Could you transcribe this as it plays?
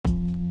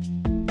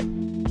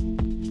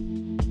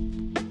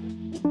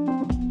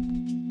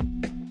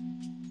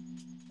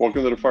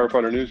Welcome to the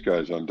Firefighter News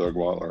Guys. I'm Doug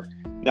Watler.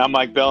 Now,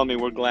 Mike Bellamy,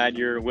 we're glad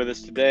you're with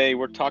us today.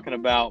 We're talking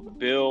about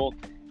Bill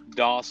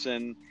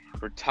Dawson,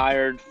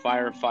 retired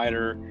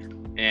firefighter,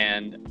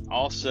 and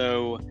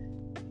also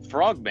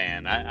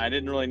frogman. I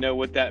didn't really know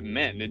what that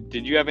meant.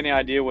 Did you have any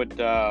idea what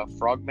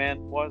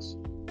frogman was?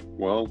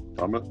 Well,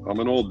 I'm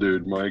an old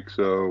dude, Mike,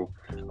 so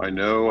I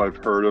know I've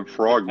heard of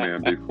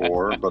frogman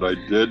before, but I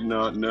did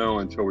not know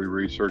until we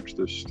researched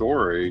this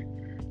story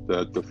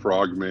that the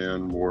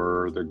frogman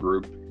were the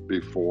group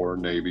before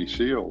Navy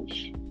SEALs.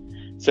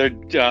 So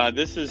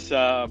this is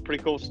a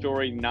pretty cool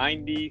story.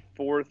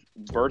 94th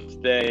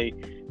birthday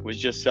was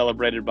just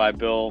celebrated by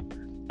Bill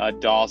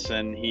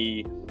Dawson.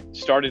 He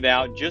started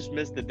out, just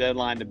missed the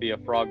deadline to be a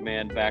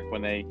frogman back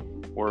when they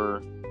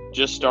were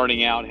just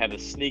starting out, had to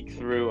sneak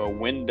through a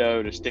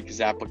window to stick his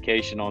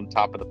application on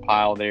top of the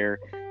pile there,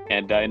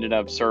 and ended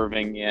up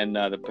serving in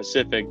the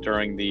Pacific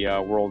during the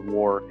World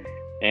War.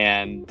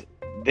 And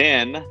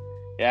then,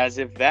 as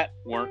if that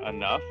weren't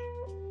enough,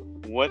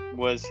 what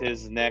was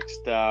his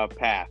next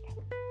path?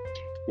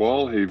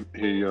 Well, he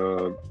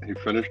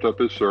finished up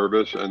his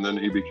service, and then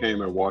he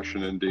became a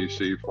Washington,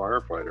 D.C.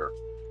 firefighter,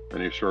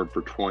 and he served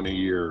for 20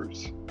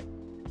 years.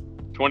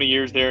 20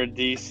 years there in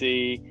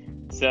D.C.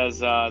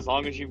 Says, as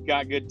long as you've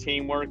got good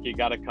teamwork, you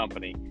got a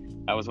company.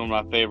 That was one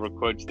of my favorite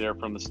quotes there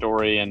from the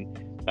story.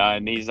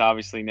 And he's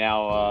obviously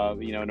now,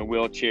 in a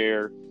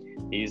wheelchair.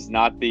 He's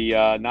not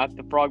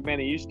the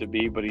frogman he used to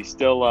be, but he's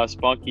still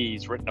spunky.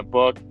 He's written a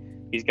book.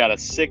 He's got a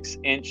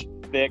 6-inch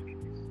thick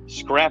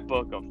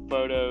scrapbook of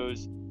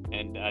photos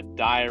and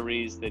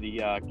diaries that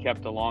he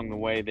kept along the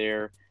way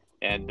there.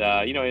 And,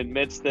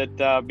 admits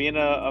that being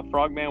a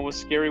frogman was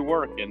scary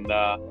work. And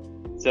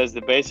says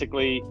that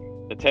basically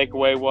the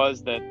takeaway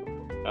was that,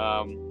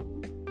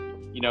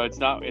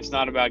 it's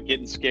not about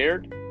getting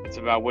scared. It's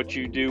about what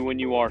you do when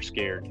you are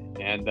scared.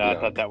 And I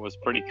thought that was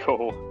pretty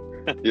cool.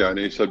 Yeah, and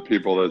he said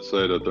people that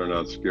say that they're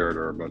not scared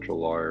are a bunch of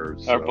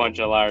liars. Are a bunch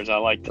of liars. I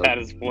like that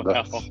as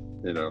well.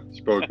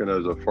 Spoken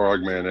as a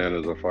frogman and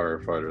as a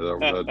firefighter.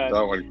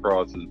 That one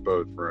crosses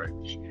both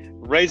ranks.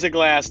 Raise a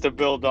glass to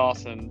Bill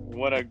Dawson.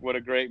 What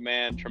a great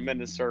man.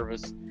 Tremendous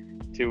service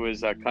to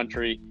his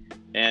country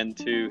and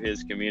to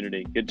his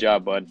community. Good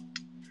job, bud.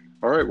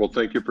 All right. Well,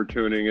 thank you for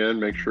tuning in.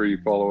 Make sure you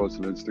follow us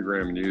on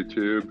Instagram and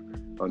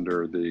YouTube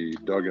under the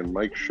Doug and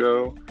Mike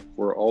Show.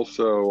 We're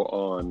also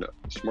on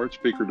smart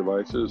speaker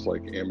devices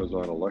like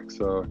Amazon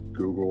Alexa,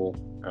 Google,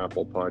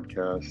 Apple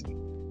Podcast,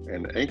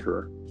 and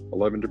Anchor.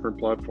 11 different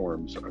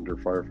platforms under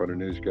Firefighter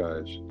News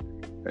Guys.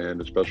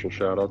 And a special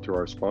shout out to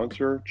our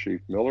sponsor,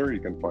 Chief Miller. You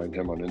can find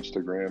him on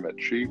Instagram at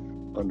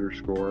chief_Miller_.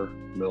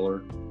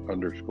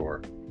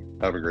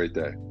 Have a great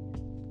day.